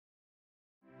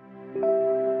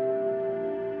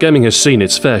Gaming has seen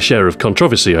its fair share of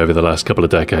controversy over the last couple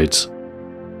of decades.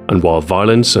 And while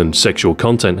violence and sexual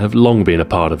content have long been a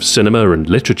part of cinema and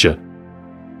literature,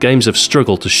 games have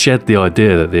struggled to shed the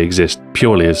idea that they exist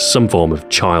purely as some form of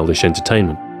childish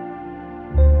entertainment.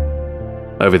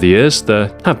 Over the years,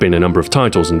 there have been a number of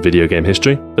titles in video game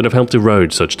history that have helped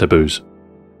erode such taboos.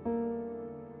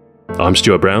 I'm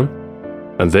Stuart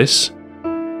Brown, and this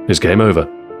is Game Over.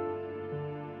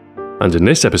 And in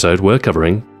this episode we're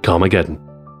covering Carmageddon.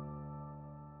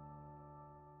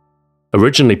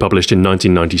 Originally published in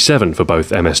 1997 for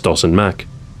both MS-DOS and Mac,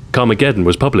 Carmageddon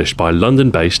was published by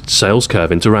London-based Sales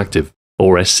Curve Interactive,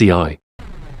 or SCI.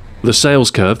 The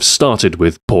Sales Curve started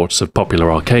with ports of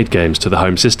popular arcade games to the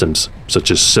home systems,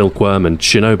 such as Silkworm and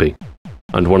Shinobi,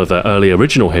 and one of their early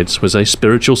original hits was a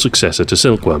spiritual successor to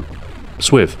Silkworm,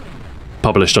 Swiv.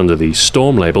 Published under the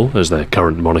Storm label, as their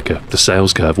current moniker, the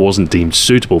Sales Curve wasn't deemed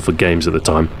suitable for games at the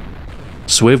time.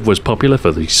 Swiv was popular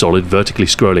for the solid vertically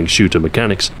scrolling shooter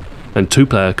mechanics and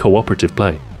two-player cooperative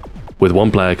play, with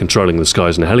one player controlling the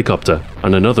skies in a helicopter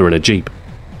and another in a jeep.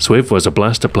 Swiv was a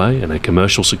blast to play and a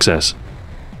commercial success.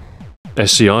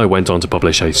 SCI went on to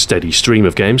publish a steady stream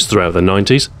of games throughout the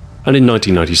 90s, and in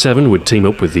 1997 would team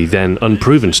up with the then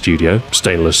unproven studio,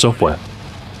 Stainless Software.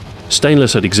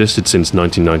 Stainless had existed since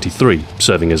 1993,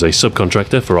 serving as a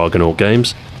subcontractor for Argonaut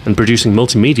Games and producing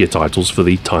multimedia titles for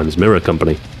the Times Mirror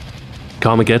company.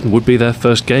 Carmageddon would be their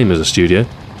first game as a studio,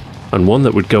 and one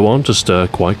that would go on to stir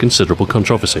quite considerable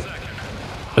controversy.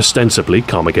 Ostensibly,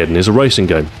 Carmageddon is a racing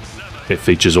game. It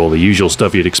features all the usual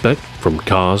stuff you'd expect, from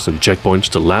cars and checkpoints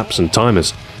to laps and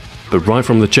timers, but right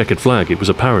from the checkered flag it was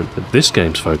apparent that this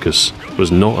game's focus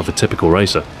was not of a typical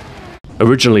racer.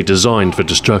 Originally designed for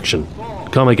destruction,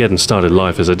 Carmageddon started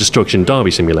life as a destruction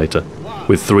derby simulator,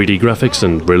 with 3D graphics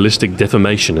and realistic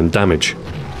deformation and damage.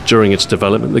 During its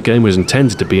development, the game was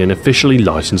intended to be an officially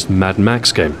licensed Mad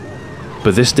Max game,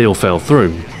 but this deal fell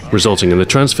through, resulting in the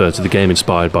transfer to the game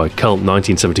inspired by cult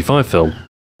 1975 film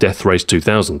Death Race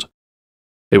 2000.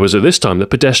 It was at this time that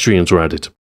pedestrians were added,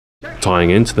 tying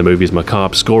into the movie's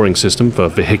macabre scoring system for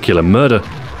vehicular murder,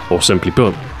 or simply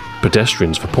put,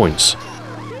 pedestrians for points.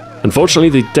 Unfortunately,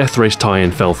 the Death Race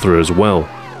tie-in fell through as well,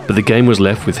 but the game was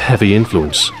left with heavy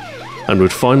influence, and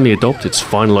would finally adopt its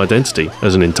final identity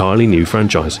as an entirely new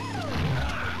franchise.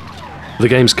 The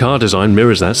game's car design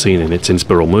mirrors that seen in its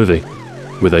inspiral movie,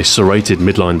 with a serrated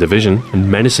midline division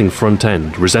and menacing front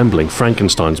end resembling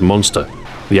Frankenstein's monster,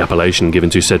 the appellation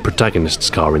given to said protagonist's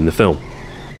car in the film.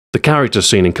 The characters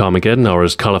seen in Carmageddon are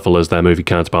as colourful as their movie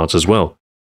counterparts as well,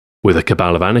 with a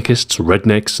cabal of anarchists,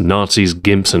 rednecks, Nazis,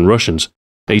 gimps and Russians,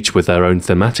 each with their own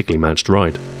thematically matched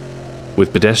ride.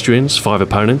 With pedestrians, 5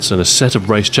 opponents and a set of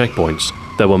race checkpoints,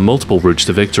 there were multiple routes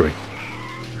to victory.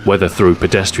 Whether through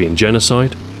pedestrian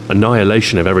genocide,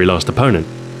 annihilation of every last opponent,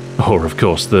 or of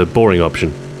course the boring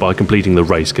option, by completing the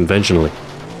race conventionally.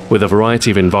 With a variety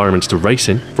of environments to race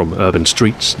in, from urban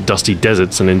streets, dusty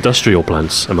deserts and industrial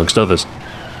plants, amongst others,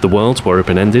 the worlds were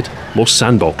open-ended, more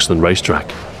sandbox than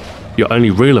racetrack. Your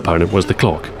only real opponent was the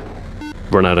clock.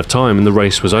 Run out of time and the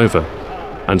race was over,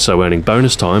 and so earning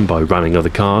bonus time by ramming other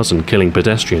cars and killing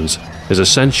pedestrians is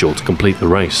essential to complete the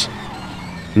race.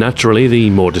 Naturally, the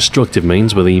more destructive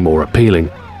means were the more appealing,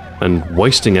 and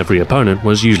wasting every opponent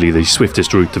was usually the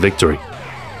swiftest route to victory.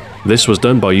 This was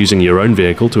done by using your own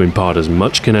vehicle to impart as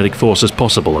much kinetic force as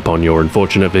possible upon your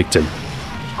unfortunate victim.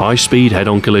 High-speed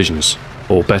head-on collisions,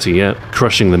 or better yet,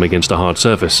 crushing them against a hard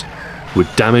surface, would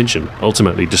damage and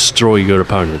ultimately destroy your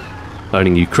opponent,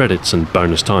 earning you credits and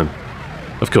bonus time.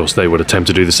 Of course, they would attempt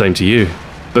to do the same to you,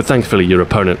 but thankfully your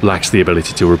opponent lacks the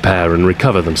ability to repair and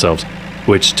recover themselves,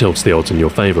 which tilts the odds in your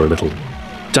favour a little.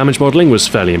 Damage modelling was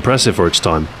fairly impressive for its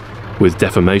time. With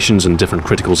deformations and different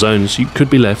critical zones, you could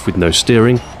be left with no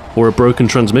steering or a broken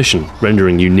transmission,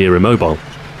 rendering you near immobile.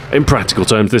 In practical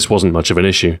terms, this wasn't much of an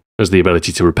issue, as the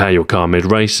ability to repair your car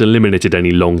mid-race eliminated any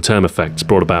long-term effects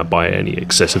brought about by any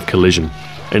excessive collision.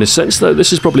 In a sense, though,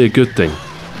 this is probably a good thing.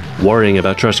 Worrying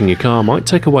about trashing your car might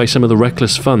take away some of the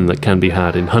reckless fun that can be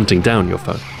had in hunting down your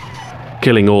foe.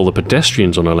 Killing all the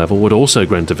pedestrians on a level would also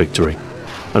grant a victory,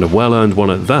 and a well-earned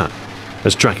one at that,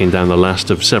 as tracking down the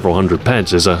last of several hundred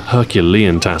peds is a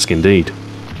Herculean task indeed.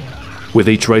 With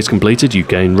each race completed, you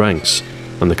gain ranks,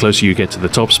 and the closer you get to the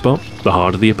top spot, the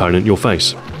harder the opponent you'll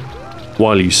face.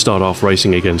 While you start off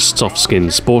racing against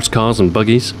soft-skinned sports cars and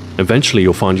buggies, eventually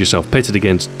you'll find yourself pitted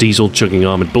against diesel-chugging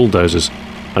armoured bulldozers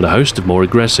and a host of more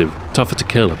aggressive,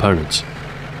 tougher-to-kill opponents.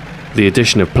 The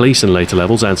addition of police in later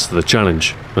levels adds to the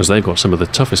challenge, as they've got some of the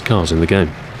toughest cars in the game.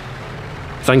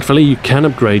 Thankfully, you can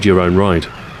upgrade your own ride,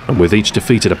 and with each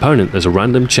defeated opponent there's a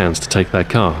random chance to take their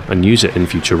car and use it in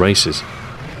future races.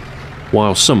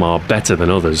 While some are better than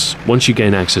others, once you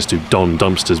gain access to Don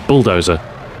Dumpster's bulldozer,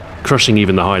 crushing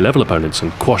even the high-level opponents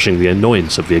and quashing the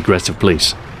annoyance of the aggressive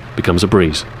police becomes a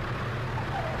breeze.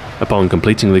 Upon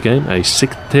completing the game, a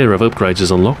 6th tier of upgrades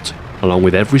is unlocked, along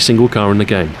with every single car in the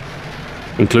game,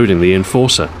 including the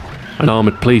Enforcer, an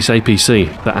armoured police APC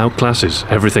that outclasses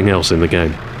everything else in the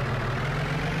game.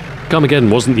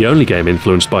 Carmageddon wasn't the only game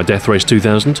influenced by Death Race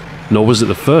 2000, nor was it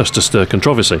the first to stir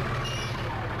controversy.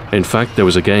 In fact, there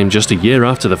was a game just a year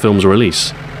after the film's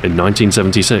release, in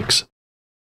 1976.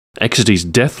 Exidy's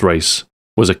Death Race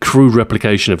was a crude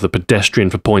replication of the pedestrian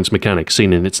for points mechanic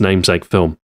seen in its namesake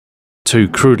film. 2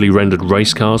 crudely rendered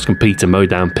race cars compete to mow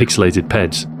down pixelated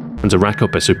PEDs and to rack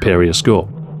up a superior score.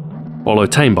 Although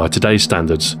tame by today's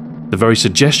standards, the very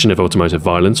suggestion of automotive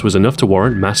violence was enough to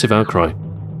warrant massive outcry,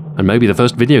 and maybe the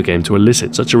first video game to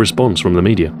elicit such a response from the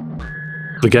media.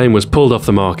 The game was pulled off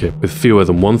the market with fewer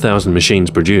than 1,000 machines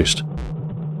produced,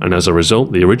 and as a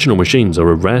result, the original machines are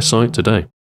a rare sight today.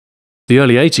 The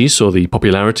early 80s saw the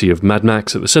popularity of Mad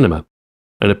Max at the cinema,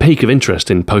 and a peak of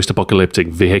interest in post-apocalyptic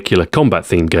vehicular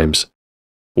combat-themed games.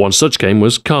 One such game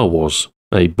was Car Wars,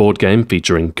 a board game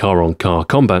featuring car-on-car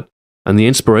combat, and the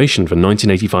inspiration for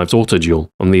 1985's Autoduel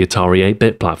on the Atari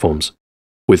 8-bit platforms.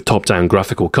 With top-down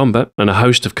graphical combat and a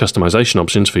host of customization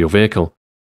options for your vehicle,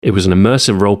 it was an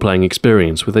immersive role-playing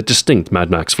experience with a distinct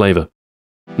Mad Max flavour.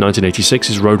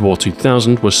 1986's Road War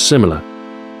 2000 was similar,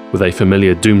 with a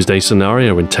familiar doomsday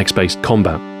scenario and text-based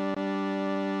combat.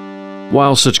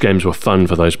 While such games were fun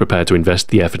for those prepared to invest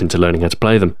the effort into learning how to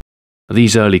play them,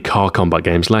 these early car combat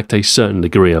games lacked a certain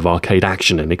degree of arcade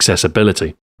action and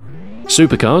accessibility.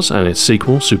 Supercars and its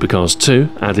sequel, Supercars 2,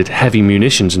 added heavy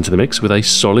munitions into the mix with a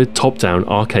solid top-down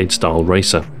arcade-style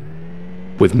racer.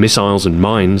 With missiles and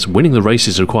mines, winning the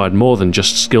races required more than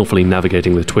just skillfully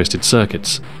navigating the twisted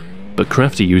circuits, but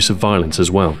crafty use of violence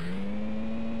as well.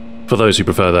 For those who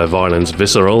prefer their violence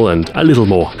visceral and a little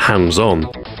more hands-on,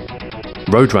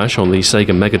 Road Rash on the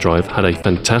Sega Mega Drive had a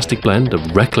fantastic blend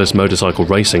of reckless motorcycle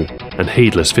racing and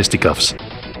heedless fisticuffs.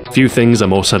 Few things are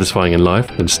more satisfying in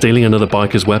life than stealing another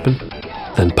biker's weapon,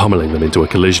 then pummeling them into a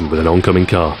collision with an oncoming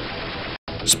car.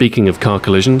 Speaking of car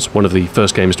collisions, one of the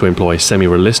first games to employ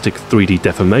semi-realistic 3D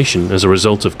deformation as a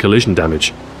result of collision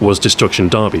damage was Destruction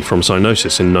Derby from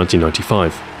Psygnosis in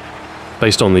 1995.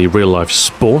 Based on the real-life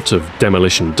sport of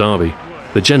Demolition Derby,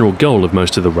 the general goal of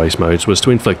most of the race modes was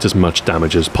to inflict as much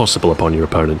damage as possible upon your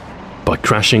opponent, by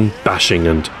crashing, bashing,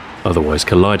 and otherwise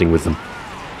colliding with them.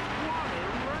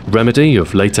 Remedy,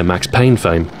 of later Max Payne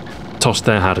fame, tossed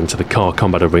their hat into the car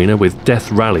combat arena with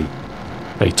Death Rally,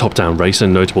 a top-down racer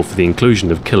notable for the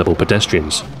inclusion of killable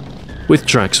pedestrians. With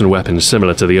tracks and weapons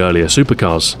similar to the earlier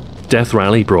supercars, Death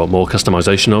Rally brought more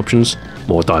customization options,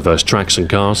 more diverse tracks and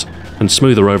cars, and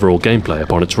smoother overall gameplay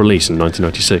upon its release in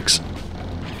 1996.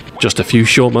 Just a few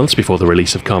short months before the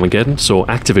release of Carmageddon saw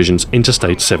Activision's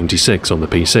Interstate 76 on the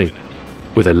PC.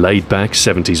 With a laid-back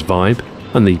 70s vibe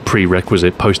and the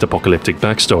prerequisite post-apocalyptic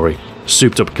backstory,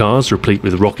 souped-up cars replete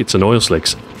with rockets and oil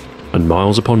slicks, and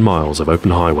miles upon miles of open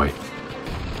highway.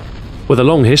 With a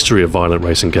long history of violent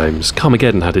racing games,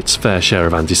 Carmageddon had its fair share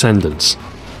of antecedents.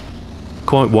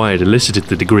 Quite why it elicited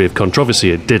the degree of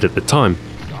controversy it did at the time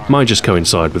might just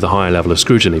coincide with the higher level of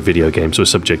scrutiny video games were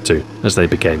subject to as they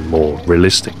became more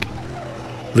realistic.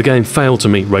 The game failed to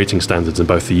meet rating standards in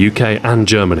both the UK and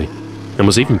Germany, and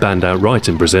was even banned outright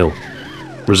in Brazil,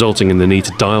 resulting in the need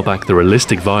to dial back the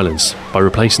realistic violence by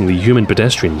replacing the human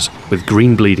pedestrians with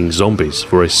green bleeding zombies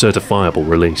for a certifiable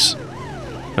release.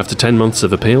 After 10 months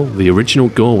of appeal, the original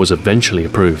gore was eventually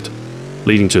approved,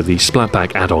 leading to the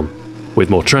Splatback add-on, with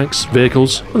more tracks,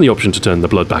 vehicles, and the option to turn the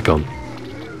blood back on.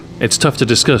 It's tough to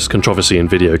discuss controversy in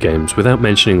video games without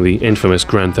mentioning the infamous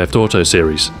Grand Theft Auto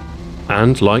series,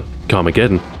 and, like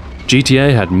Carmageddon,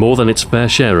 GTA had more than its fair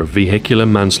share of vehicular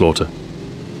manslaughter.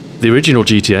 The original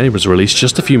GTA was released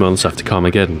just a few months after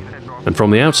Carmageddon, and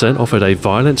from the outset offered a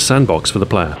violent sandbox for the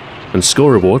player, and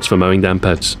score rewards for mowing down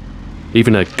pets.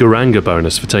 Even a Guranga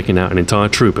bonus for taking out an entire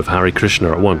troop of Hare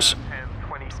Krishna at once.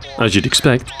 As you'd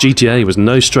expect, GTA was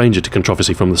no stranger to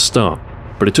controversy from the start,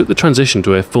 but it took the transition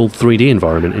to a full 3D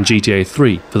environment in GTA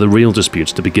 3 for the real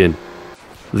disputes to begin.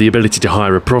 The ability to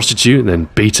hire a prostitute and then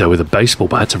beat her with a baseball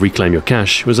bat to reclaim your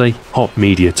cash was a hot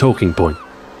media talking point,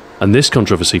 and this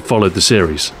controversy followed the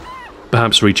series,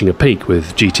 perhaps reaching a peak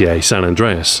with GTA San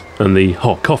Andreas and the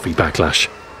hot coffee backlash.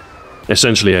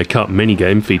 Essentially a cut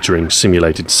minigame featuring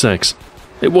simulated sex,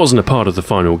 it wasn't a part of the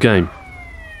final game,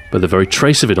 but the very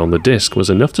trace of it on the disc was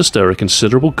enough to stir a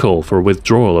considerable call for a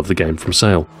withdrawal of the game from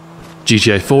sale.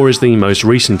 GTA 4 is the most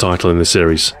recent title in the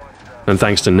series, and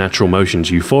thanks to Natural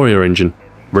Motion's Euphoria engine,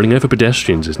 running over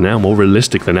pedestrians is now more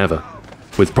realistic than ever.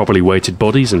 with properly weighted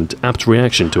bodies and apt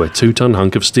reaction to a 2-ton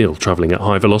hunk of steel travelling at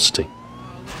high velocity.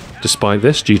 Despite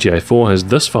this, GTA 4 has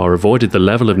thus far avoided the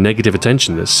level of negative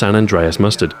attention that San Andreas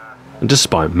mustered, and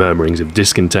despite murmurings of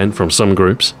discontent from some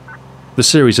groups, the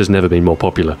series has never been more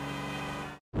popular.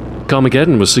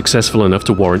 Carmageddon was successful enough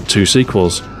to warrant 2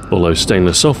 sequels, although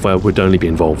Stainless Software would only be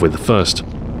involved with the first.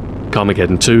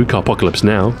 Carmageddon 2 Carpocalypse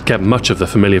Now kept much of the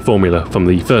familiar formula from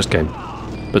the first game,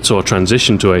 but saw a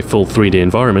transition to a full 3D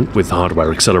environment with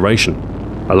hardware acceleration,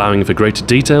 allowing for greater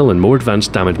detail and more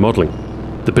advanced damage modelling.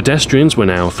 The pedestrians were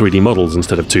now 3D models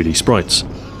instead of 2D sprites,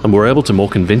 and were able to more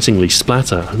convincingly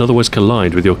splatter and otherwise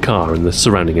collide with your car and the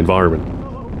surrounding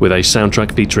environment. With a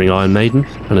soundtrack featuring Iron Maiden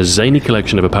and a zany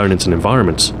collection of opponents and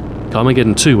environments,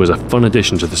 Carmageddon 2 was a fun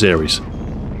addition to the series,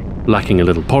 lacking a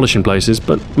little polish in places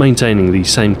but maintaining the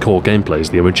same core gameplay as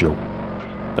the original.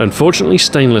 Unfortunately,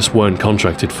 Stainless weren't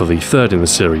contracted for the third in the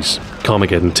series,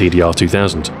 Carmageddon TDR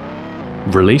 2000,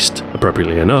 released,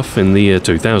 appropriately enough, in the year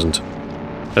 2000.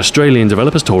 Australian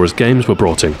developers Taurus Games were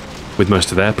brought in, with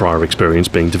most of their prior experience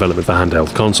being development for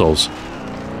handheld consoles.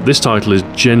 This title is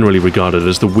generally regarded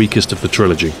as the weakest of the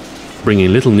trilogy,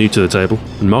 bringing little new to the table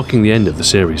and marking the end of the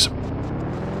series.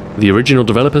 The original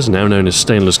developers, now known as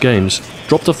Stainless Games,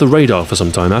 dropped off the radar for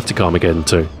some time after Carmageddon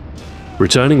 2,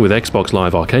 returning with Xbox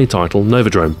Live Arcade title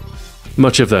Novodrome.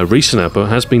 Much of their recent output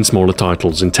has been smaller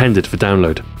titles intended for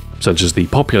download, such as the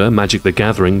popular Magic the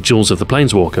Gathering Jewels of the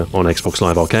Planeswalker on Xbox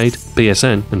Live Arcade,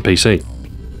 PSN and PC.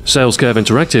 Sales Curve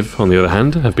Interactive, on the other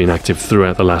hand, have been active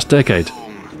throughout the last decade,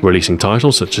 releasing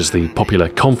titles such as the popular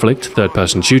Conflict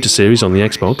third-person shooter series on the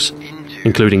Xbox,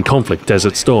 including Conflict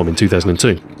Desert Storm in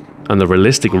 2002, and the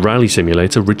realistic rally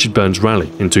simulator Richard Burns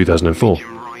Rally in 2004.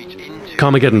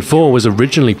 Carmageddon 4 was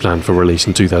originally planned for release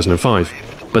in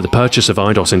 2005, but the purchase of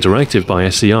Eidos Interactive by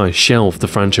SCI shelved the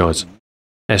franchise.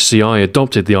 SCI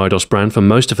adopted the Eidos brand for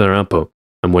most of their output,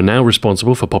 and were now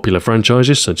responsible for popular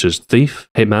franchises such as Thief,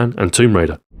 Hitman, and Tomb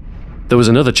Raider. There was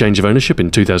another change of ownership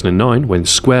in 2009 when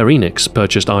Square Enix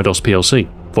purchased Eidos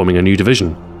plc, forming a new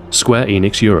division, Square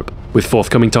Enix Europe, with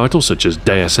forthcoming titles such as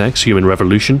Deus Ex Human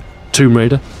Revolution, Tomb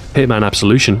Raider, Hitman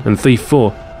Absolution, and Thief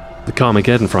 4. The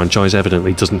Carmageddon franchise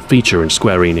evidently doesn't feature in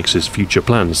Square Enix's future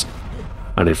plans,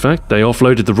 and in fact they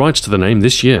offloaded the rights to the name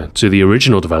this year to the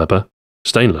original developer,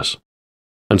 Stainless.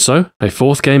 And so, a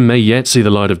 4th game may yet see the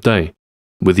light of day,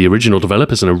 with the original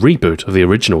developers and a reboot of the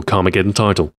original Carmageddon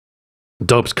title.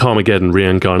 Dubbed Carmageddon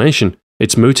Reincarnation,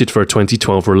 it's mooted for a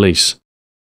 2012 release.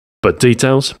 But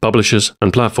details, publishers,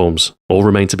 and platforms all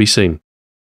remain to be seen.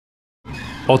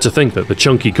 Odd to think that the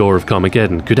chunky gore of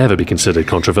Carmageddon could ever be considered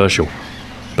controversial,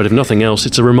 but if nothing else,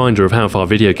 it's a reminder of how far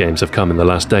video games have come in the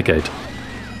last decade.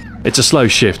 It's a slow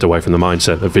shift away from the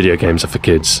mindset that video games are for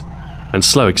kids, and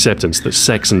slow acceptance that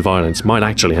sex and violence might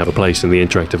actually have a place in the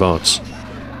interactive arts.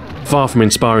 Far from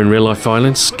inspiring real-life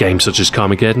violence, games such as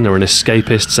Carmageddon are an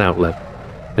escapist's outlet,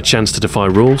 a chance to defy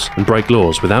rules and break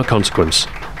laws without consequence,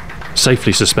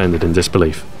 safely suspended in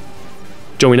disbelief.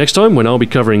 Join me next time when I'll be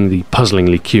covering the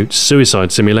puzzlingly cute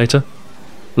suicide simulator,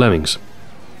 Lemmings.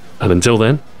 And until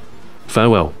then,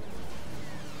 farewell.